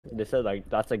they said like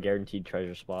that's a guaranteed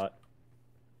treasure spot.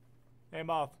 Hey,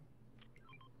 Moth.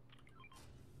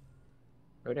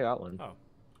 Already got one. Oh.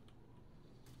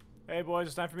 Hey, boys,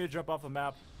 it's time for me to jump off the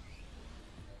map.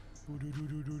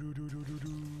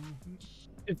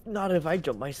 If not, if I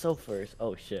jump myself first.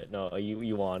 Oh shit! No,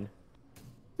 you won.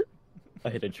 I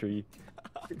hit a tree.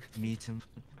 Me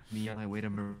on my way to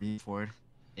Marineford.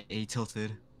 A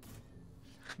tilted.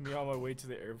 Me on my way to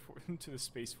the Air Force, to the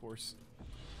Space Force.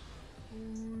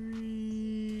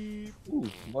 Ooh,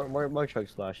 more chug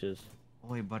splashes. Oh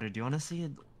wait, Butter, do you want to see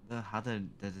how the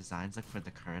designs look for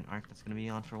the current arc that's gonna be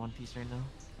on for One Piece right now?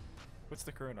 What's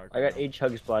the current arc? I got right 8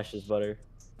 chug splashes, Butter.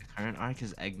 The current arc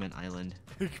is Eggman Island.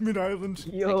 now? Eggman Island.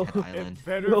 Yo, Egghead Island. It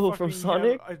better Yo, fucking from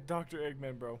Sonic? have a Dr.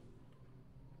 Eggman, bro.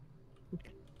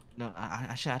 No,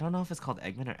 actually I don't know if it's called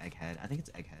Eggman or Egghead. I think it's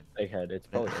Egghead. Egghead. It's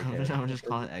But probably Egghead. I'm just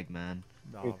calling it Eggman.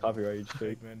 Nah, Copyright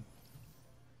strike. Eggman.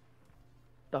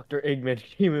 Dr. Eggman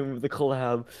came in with the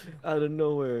collab out of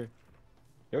nowhere.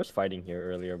 There was fighting here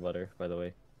earlier, Butter, by the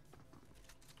way.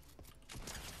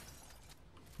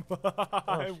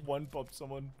 I one-pumped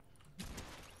someone.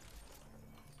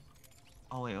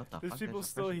 Oh wait, what the There's fuck? people a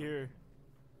still person- here.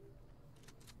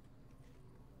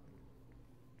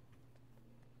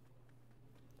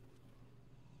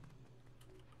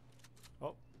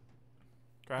 Oh.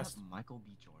 Grass. That's Michael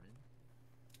B. Jordan.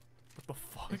 What the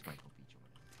fuck? It's Michael B.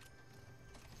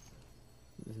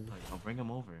 Jordan. Like, I'll bring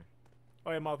him over.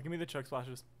 Oh yeah, Moth, give me the chug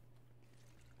splashes.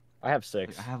 I have Like,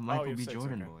 6. I have you Michael have B. 6,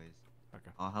 Jordan, okay. boys.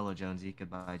 Okay. Oh, hello, Jonesy.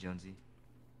 Goodbye, Jonesy.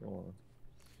 Oh.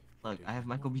 Look, I have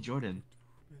Michael B. Jordan.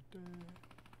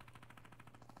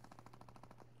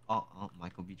 Oh,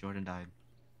 Michael B. Jordan died.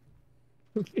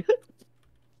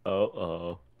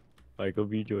 Oh. Michael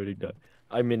B. Jordan died.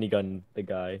 I minigun the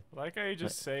guy. Like I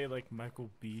just say like Michael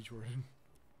B. Jordan.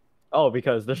 Oh,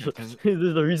 because there's, Yeah, 'cause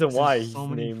there's a reason there's why so he's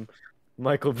many- named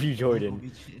Michael B.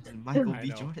 Jordan. Michael I B.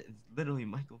 know. Jordan. It's literally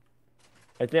Michael.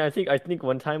 I think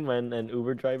one time when an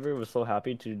Uber driver was so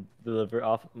happy to deliver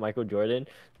off Michael Jordan,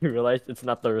 he realized it's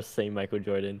not the same Michael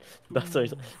Jordan. That's why.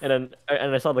 And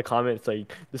I saw the comments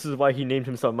like, this is why he named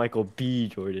himself Michael B.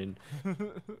 Jordan.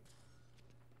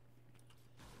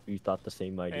 We thought the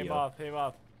same idea. Hey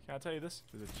Moth. Can I tell you this?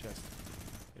 There's a chest.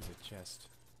 There's a chest.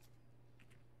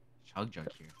 Chug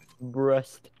jug here.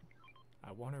 Breast.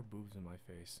 I want her boobs in my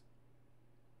face.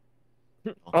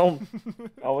 I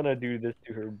wanna do this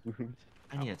to her boobs.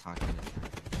 I need to talk to this guy.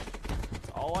 That's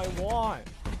all I want.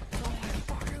 That's all I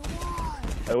fucking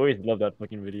want. I always love that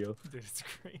fucking video. Dude, it's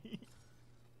great.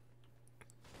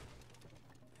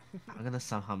 I'm gonna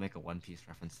somehow make a One Piece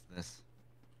reference to this.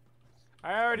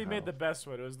 I already Somehow. made the best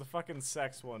one. It was the fucking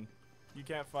sex one. You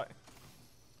can't fight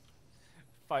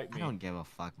I me. don't give a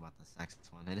fuck about the sex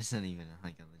one. It isn't even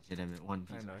like a legitimate One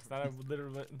Piece. I know, it's not a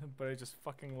literal, but I just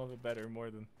fucking love it better more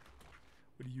than.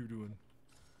 What are you doing?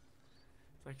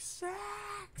 It's like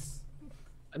sex.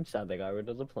 I'm sad they got rid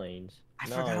of the planes. I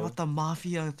forgot about the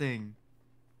mafia thing.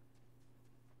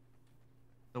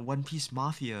 The One Piece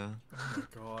mafia. Oh my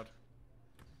god.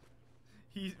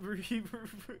 He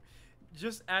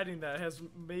just adding that has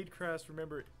made Crass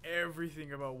remember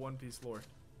everything about One Piece lore.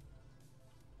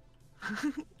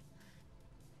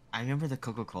 I remember the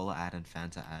Coca-Cola ad and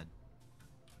Fanta ad.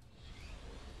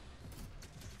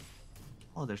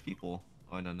 Oh, there's people.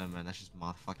 Oh no, never mind. That's just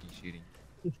Moth fucking shooting.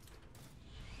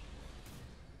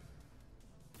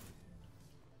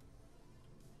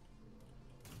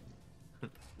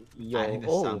 Yo, I think the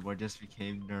oh. soundboard just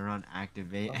became neuron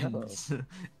activate and Oh.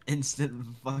 instant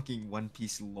fucking One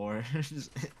Piece lore.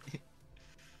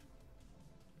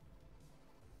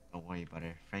 Don't worry,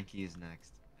 Butter. Frankie is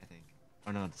next, I think.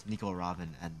 Or no, it's Nico Robin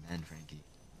and then Frankie.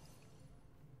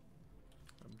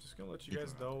 I'm just gonna let you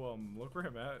guys know, look where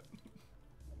I'm at.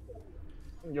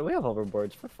 Yeah, we have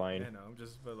hoverboards. We're fine. I know, I'm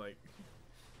just, but like,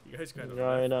 you guys kind of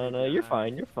No. You're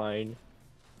fine. You're fine.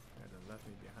 Kind of left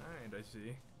me behind, I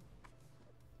see.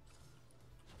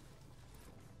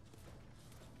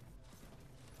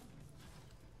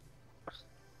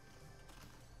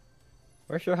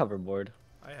 Where's your hoverboard?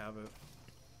 I have it.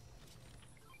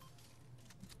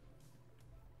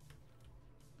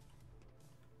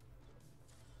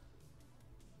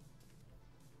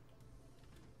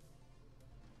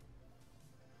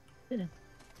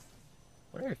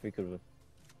 Wonder if we could.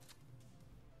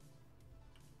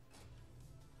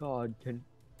 God, can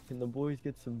the boys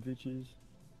get some bitches?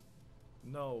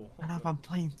 No. Shut up, I'm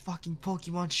playing fucking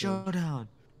Pokemon Showdown.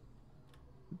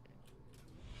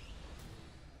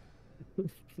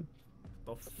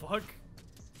 The fuck?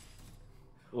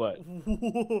 What?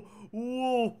 Whoa!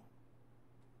 Whoa!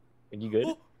 Are you good?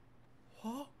 Oh.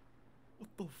 Huh? What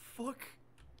the fuck?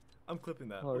 I'm clipping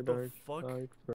that. Oh, What the dark, fuck? dark.